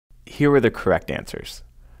here are the correct answers.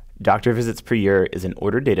 Doctor visits per year is an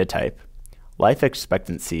ordered data type. Life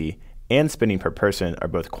expectancy and spending per person are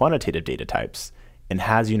both quantitative data types, and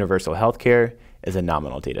has universal healthcare is a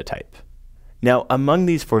nominal data type. Now, among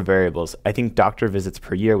these four variables, I think doctor visits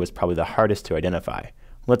per year was probably the hardest to identify.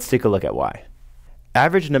 Let's take a look at why.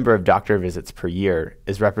 Average number of doctor visits per year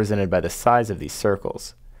is represented by the size of these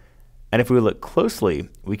circles. And if we look closely,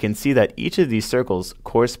 we can see that each of these circles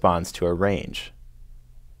corresponds to a range.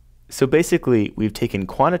 So basically, we've taken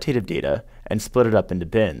quantitative data and split it up into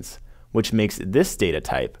bins, which makes this data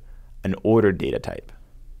type an ordered data type.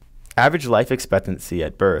 Average life expectancy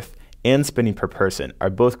at birth and spending per person are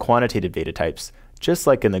both quantitative data types, just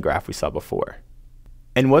like in the graph we saw before.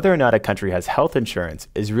 And whether or not a country has health insurance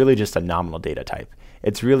is really just a nominal data type.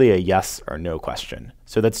 It's really a yes or no question.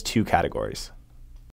 So that's two categories.